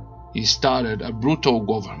 He started a brutal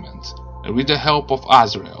government, and with the help of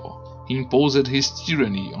Azrael, he imposed his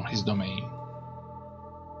tyranny on his domain.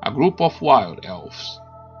 A group of wild elves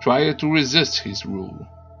tried to resist his rule,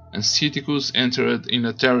 and Sidicus entered in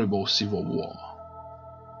a terrible civil war.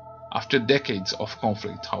 After decades of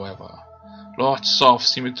conflict, however, Lord Soth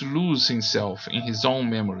seemed to lose himself in his own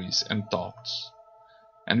memories and thoughts,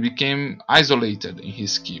 and became isolated in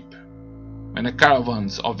his keep. When the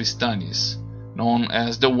caravans of Stannis, known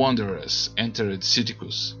as the Wanderers, entered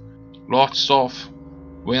Sidicus, Lord Soth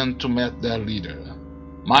went to meet their leader,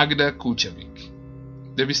 Magda Kuchevik,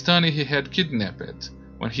 the Vistani he had kidnapped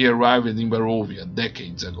when he arrived in Barovia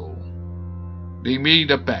decades ago. They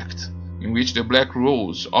made a pact in which the Black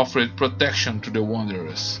Rose offered protection to the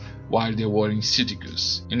Wanderers while they were in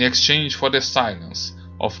Sidicus, in exchange for the silence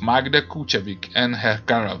of Magda Kuchevik and her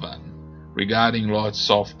caravan regarding Lord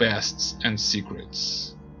Soth's pasts and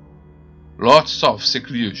secrets. Lord Soth's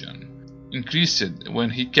seclusion increased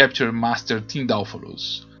when he captured Master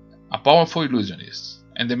Tindalfalus, a powerful illusionist,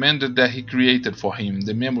 and demanded that he created for him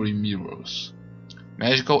the Memory Mirrors,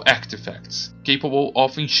 magical artifacts capable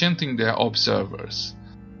of enchanting their observers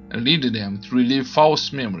and leading them to relive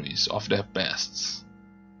false memories of their pasts.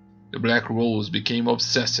 The Black Rose became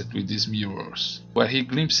obsessed with these mirrors, where he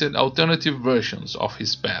glimpsed alternative versions of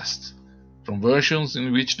his past, from versions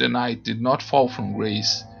in which the knight did not fall from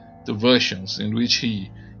grace to versions in which he,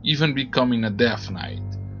 even becoming a Death Knight,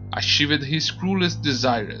 achieved his cruelest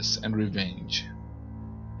desires and revenge.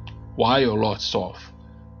 While Lord Soth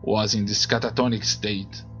was in this catatonic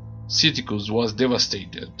state, Sidicus was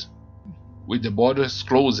devastated, with the borders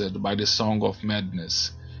closed by the Song of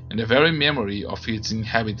Madness and the very memory of its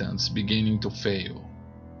inhabitants beginning to fail.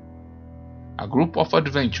 A group of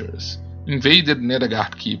adventurers invaded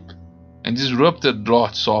Nedagard Keep and disrupted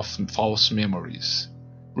Lord Soth's false memories,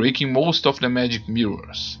 breaking most of the magic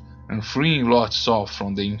mirrors and freeing Lord Soth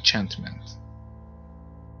from the enchantment.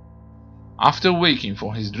 After waking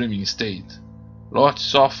from his dreaming state, Lord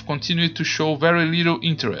Soth continued to show very little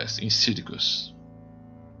interest in Sidicus.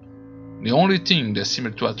 The only thing that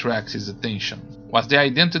seemed to attract his attention was the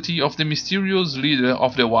identity of the mysterious leader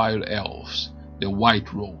of the Wild Elves, the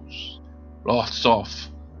White Rose. Lord Soth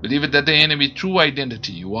believed that the enemy's true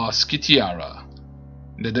identity was Kitiara,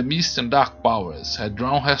 and that the mist and dark powers had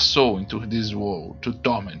drawn her soul into this world to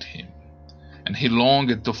torment him, and he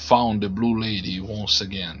longed to found the Blue Lady once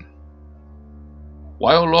again.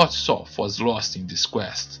 While Lord Soth was lost in this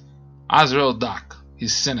quest, Azrael Dak,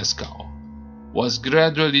 his seneschal, was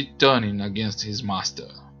gradually turning against his master.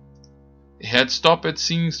 He had stopped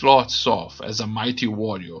seeing Lord Soth as a mighty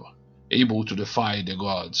warrior, able to defy the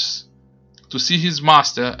gods, to see his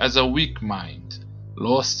master as a weak mind,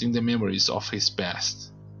 lost in the memories of his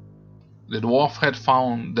past. The dwarf had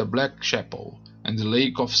found the Black Chapel and the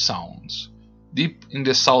Lake of Sounds, deep in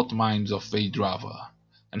the salt mines of Veidrava,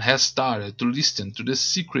 and had started to listen to the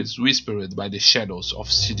secrets whispered by the shadows of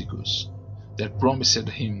Sidicus, that promised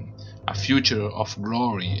him a future of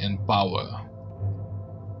glory and power.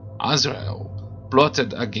 Azrael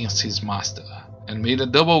plotted against his master, and made a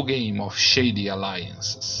double game of shady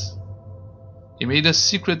alliances. He made a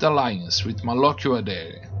secret alliance with Malokyo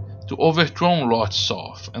Adere to overthrow Lord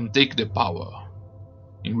Soth and take the power.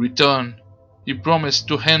 In return, he promised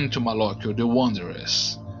to hand to Malokyo the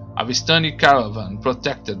Wanderers, a Vistani caravan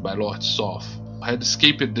protected by Lord Soth, who had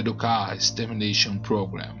escaped the Dokar extermination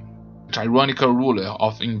program. The tyrannical ruler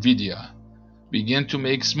of Invidia began to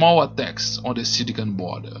make small attacks on the Sidican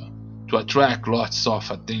border to attract Lord Soth's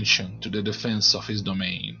attention to the defense of his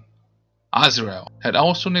domain. Azrael had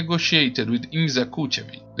also negotiated with Inza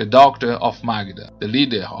Kuchevit, the daughter of Magda, the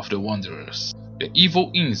leader of the Wanderers. The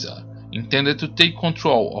evil Inza intended to take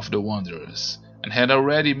control of the Wanderers, and had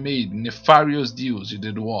already made nefarious deals with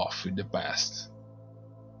the dwarf in the past.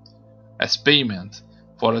 As payment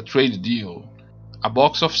for a trade deal, a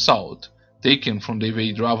box of salt taken from the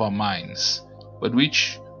Veidrava mines, but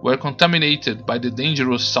which were contaminated by the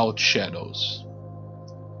dangerous salt shadows.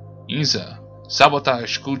 Inza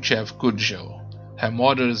sabotaged Kulchev Kudjel, her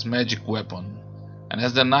mother's magic weapon, and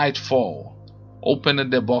as the night fell,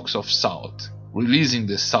 opened the box of salt, releasing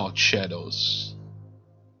the salt shadows.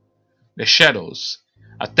 The shadows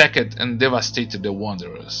attacked and devastated the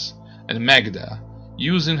Wanderers, and Magda,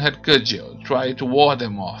 using her cudgel, tried to ward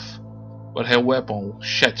them off, but her weapon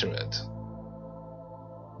shattered.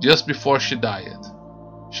 Just before she died,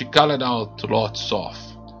 she called out to Lord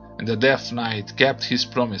Soth, and the Death Knight kept his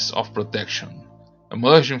promise of protection,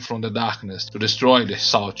 emerging from the darkness to destroy the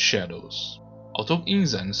salt shadows. Although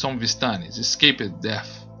Inza and some Vistanis escaped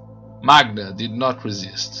death, Magda did not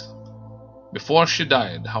resist. Before she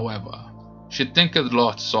died, however, she thanked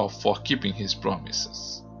Lord Soth for keeping his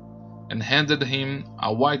promises, and handed him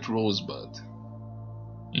a white rosebud.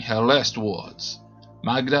 In her last words,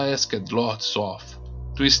 Magda asked Lord Soth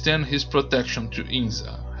to extend his protection to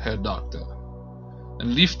Inza, her daughter,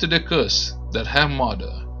 and lift the curse that her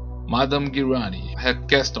mother, Madame Girani, had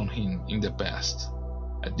cast on him in the past.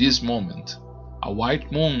 At this moment, a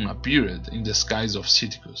white moon appeared in the skies of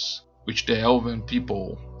Sidicus, which the elven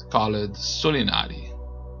people called Solinari.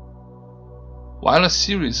 While a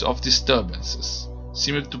series of disturbances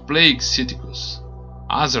seemed to plague Sidicus,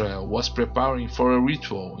 Azrael was preparing for a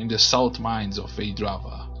ritual in the salt mines of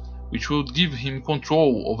Veidrava, which would give him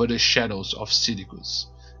control over the shadows of Sidicus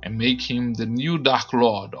and make him the new Dark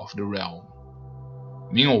Lord of the realm.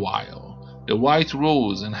 Meanwhile, the White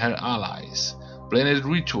Rose and her allies planned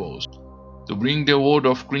rituals to bring the world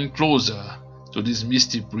of Krynn closer to this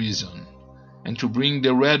misty prison, and to bring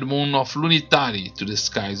the red moon of Lunitari to the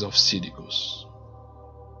skies of Sidicus.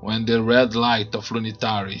 When the red light of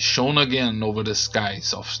Lunitari shone again over the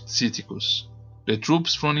skies of Sidicus, the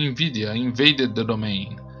troops from Invidia invaded the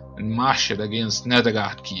domain and marched against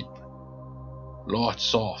Nedagard Keep. Lord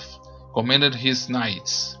Soth commanded his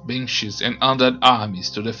knights, banshees and undead armies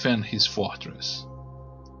to defend his fortress.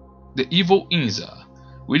 The evil Inza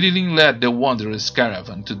willingly led the Wanderers'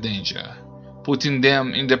 caravan to danger, putting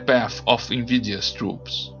them in the path of Invidia's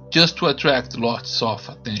troops, just to attract Lord Soth's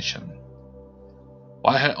attention.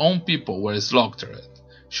 While her own people were slaughtered,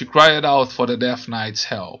 she cried out for the Death Knight's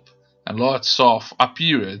help, and Lord Soth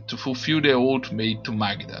appeared to fulfill the oath made to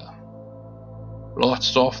Magda. Lord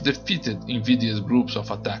Soth defeated Invidia's groups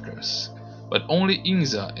of attackers, but only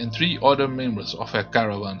Inza and 3 other members of her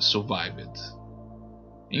caravan survived.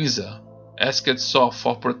 Inza asked Soth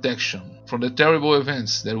for protection from the terrible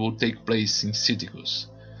events that would take place in Sidicus,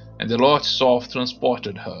 and the Lord Soth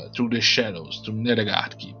transported her through the shadows to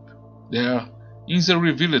Nedagard Keep. There, Inza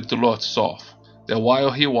revealed to Lord Soth that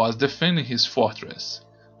while he was defending his fortress,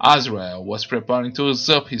 Azrael was preparing to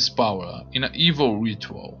usurp his power in an evil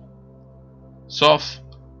ritual. Soth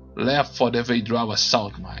left for the Veidrava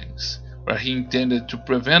salt mines, where he intended to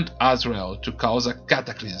prevent Azrael to cause a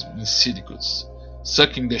cataclysm in Sidicus,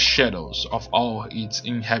 sucking the shadows of all its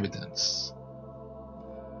inhabitants.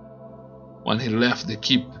 When he left the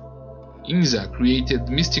keep, Inza created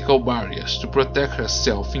mystical barriers to protect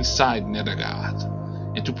herself inside Nedagard,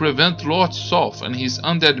 and to prevent Lord Soth and his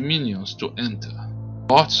undead minions to enter.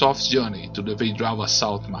 Lord Soth's journey to the Veidrava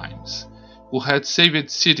salt mines, who had saved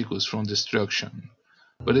Sidicus from destruction,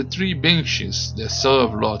 but the 3 banshees that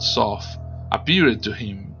served Lord Soth appeared to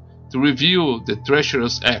him to reveal the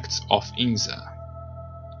treacherous acts of Inza.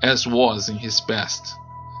 As was in his past,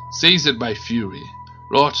 seized by fury,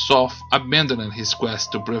 Lord Soth abandoned his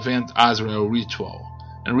quest to prevent Azrael ritual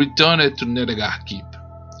and returned to Nedgar Keep.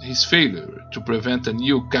 His failure to prevent a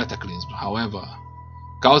new cataclysm, however,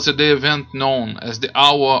 caused the event known as the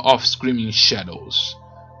Hour of Screaming Shadows,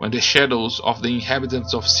 when the shadows of the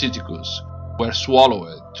inhabitants of Citicus were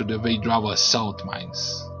swallowed to the Veidrava salt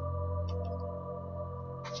mines.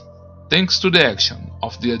 Thanks to the action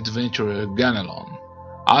of the adventurer Ganelon,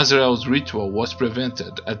 Azrael's ritual was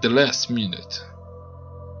prevented at the last minute.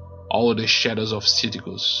 All the shadows of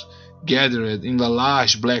Citicus gathered in a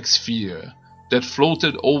large black sphere that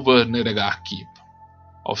floated over Nedgar Keep.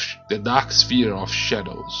 The dark sphere of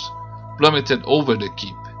shadows plummeted over the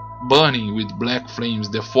keep, burning with black flames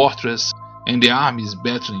the fortress and the armies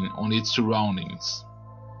battling on its surroundings.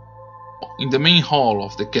 In the main hall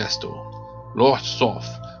of the castle, Lord Soth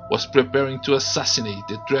was preparing to assassinate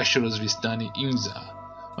the treacherous Vistani Inza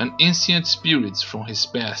when ancient spirits from his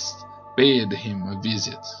past paid him a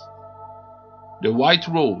visit. The White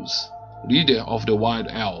Rose, leader of the Wild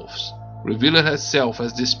Elves, revealed herself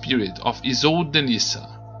as the spirit of Isolde Denissa,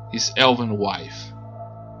 his elven wife.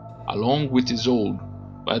 Along with Isolde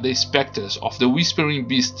were the specters of the Whispering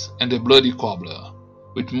Beast and the Bloody Cobbler,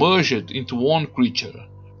 which merged into one creature,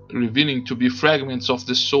 revealing to be fragments of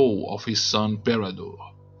the soul of his son Perador,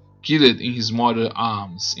 killed in his mother's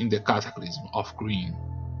arms in the Cataclysm of Green.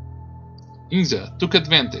 Inza took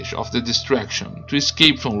advantage of the distraction to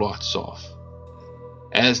escape from Lord Soth.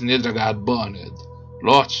 As Nedgar burned,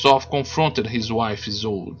 Lord Soth confronted his wife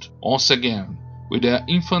Isolde once again with their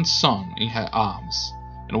infant son in her arms,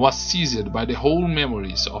 and was seized by the whole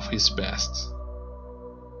memories of his past.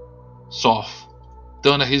 Soth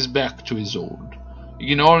turned his back to Isolde,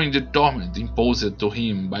 ignoring the torment imposed to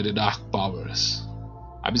him by the dark powers.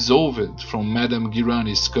 Absolved from Madame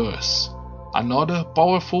Girani's curse, another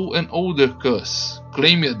powerful and older curse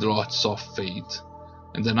claimed Lord Soth's fate,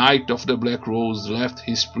 and the Knight of the Black Rose left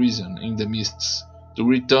his prison in the mists to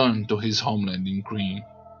return to his homeland in Krynn.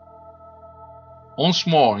 Once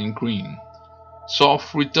more in Krynn,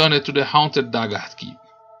 Soth returned to the haunted Dagard Keep,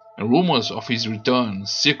 and rumors of his return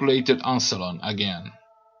circulated Ansalon again.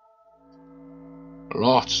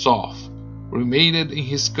 Lord Soth remained in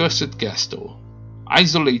his cursed castle,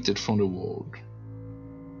 isolated from the world.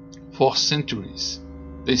 For centuries,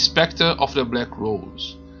 the spectre of the Black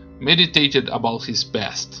Rose meditated about his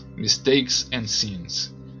past, mistakes and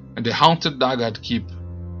sins, and the haunted Dagard Keep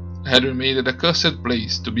had remained a cursed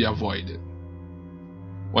place to be avoided.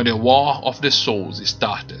 When the War of the Souls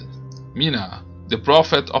started, Mina, the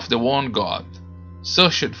prophet of the One God,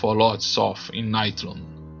 searched for Lord Soth in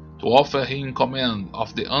Nightlund to offer him command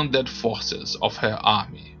of the undead forces of her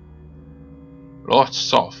army. Lord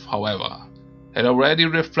Soth, however, had already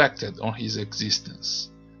reflected on his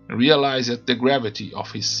existence and realized the gravity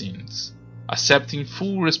of his sins, accepting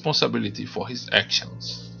full responsibility for his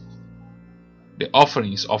actions. The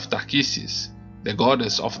offerings of Tarkisis, the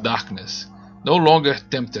goddess of darkness, no longer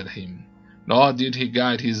tempted him, nor did he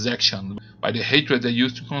guide his action by the hatred that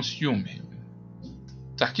used to consume him.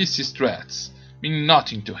 Tarkisis' threats mean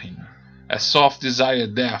nothing to him, as Soth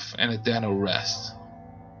desired death and eternal rest.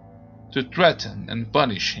 To threaten and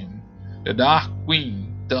punish him, the Dark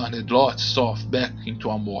Queen turned Lord Soth back into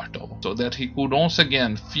a mortal, so that he could once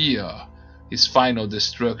again fear his final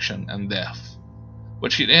destruction and death.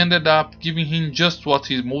 But she ended up giving him just what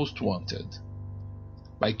he most wanted.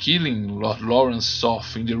 By killing Lord Lawrence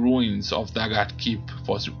Soth in the ruins of Dagard Keep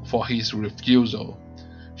for his refusal,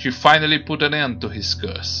 she finally put an end to his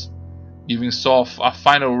curse, giving Soth a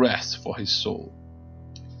final rest for his soul.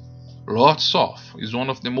 Lord Soth is one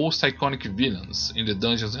of the most iconic villains in the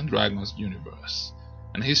Dungeons & Dragons universe,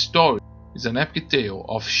 and his story is an epic tale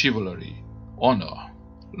of chivalry, honor,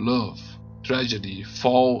 love, tragedy,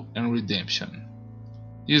 fall, and redemption.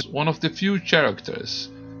 He is one of the few characters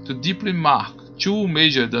to deeply mark two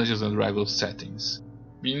major Dungeons & Dragons settings,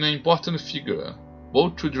 being an important figure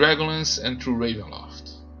both through Dragonlance and through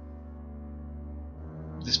Ravenloft.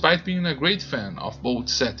 Despite being a great fan of both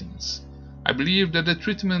settings, I believe that the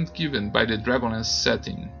treatment given by the Dragonlance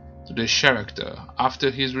setting to the character after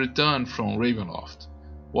his return from Ravenloft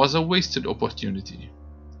was a wasted opportunity.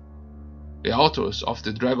 The authors of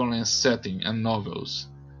the Dragonlance setting and novels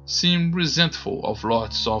seem resentful of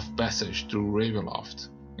Lord Soth's passage through Ravenloft,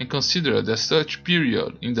 and consider that such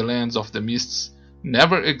period in the Lands of the Mists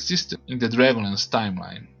never existed in the Dragonlance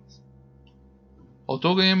timeline.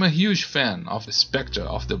 Although I am a huge fan of the Spectre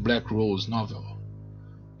of the Black Rose novel,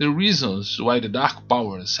 the reasons why the Dark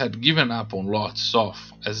Powers had given up on Lord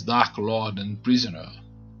Soth as Dark Lord and prisoner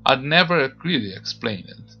are never clearly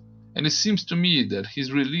explained, and it seems to me that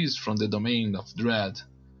his release from the domain of dread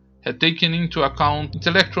had taken into account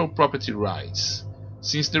intellectual property rights,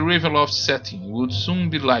 since the Ravenloft setting would soon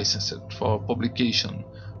be licensed for publication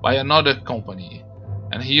by another company,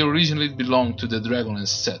 and he originally belonged to the Dragonlance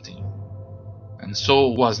setting, and so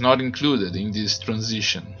was not included in this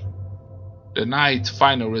transition. The Knight's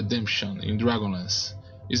final redemption in Dragonlance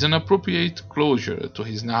is an appropriate closure to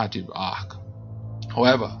his narrative arc.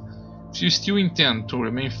 However, if you still intend to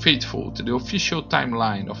remain faithful to the official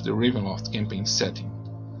timeline of the Ravenloft campaign setting,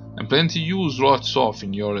 and plan to use Lord Soth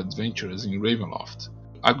in your adventures in Ravenloft,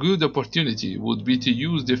 a good opportunity would be to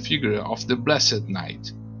use the figure of the Blessed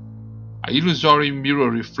Knight, a illusory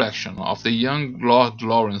mirror reflection of the young Lord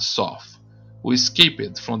Lawrence Soth, who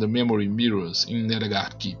escaped from the memory mirrors in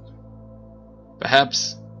Nethergarde Keep.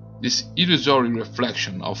 Perhaps this illusory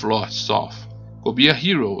reflection of Lord Soth could be a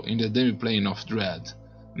hero in the demiplane of Dread,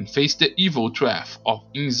 and face the evil wrath of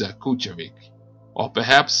Inza Kultavik, or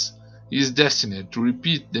perhaps he is destined to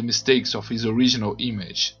repeat the mistakes of his original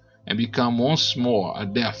image and become once more a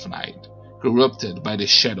Death Knight, corrupted by the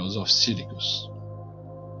shadows of Sidicus.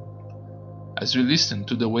 As we listen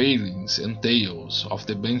to the wailings and tales of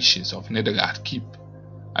the Banshees of Nethergarde Keep,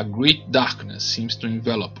 a great darkness seems to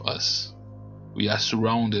envelop us. We are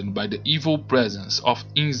surrounded by the evil presence of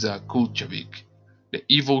Inza Kultavik, the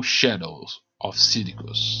evil shadows of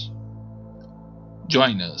Sidicus.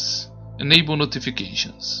 Join us, enable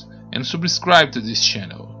notifications, and subscribe to this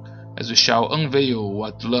channel, as we shall unveil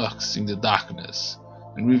what lurks in the darkness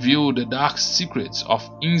and reveal the dark secrets of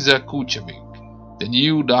Inza Kultavik, the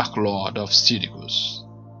new Dark Lord of Sidicus.